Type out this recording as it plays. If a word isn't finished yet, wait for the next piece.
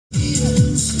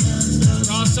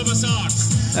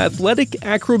Athletic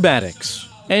acrobatics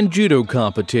and judo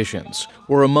competitions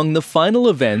were among the final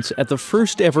events at the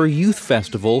first ever youth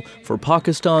festival for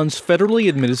Pakistan's federally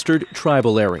administered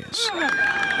tribal areas.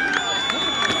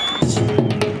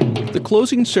 The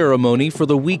closing ceremony for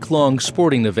the week-long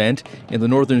sporting event in the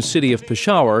northern city of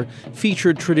Peshawar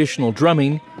featured traditional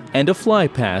drumming and a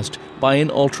fly-past by an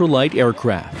ultralight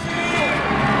aircraft.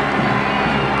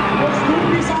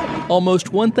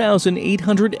 Almost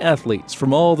 1,800 athletes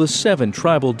from all the 7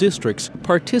 tribal districts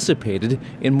participated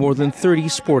in more than 30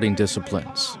 sporting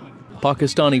disciplines.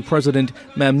 Pakistani President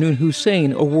Mamnoon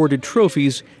Hussain awarded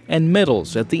trophies and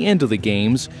medals at the end of the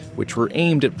games, which were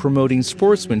aimed at promoting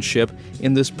sportsmanship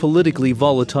in this politically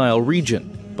volatile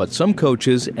region. But some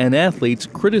coaches and athletes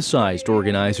criticized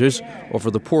organizers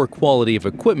over the poor quality of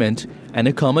equipment and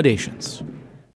accommodations.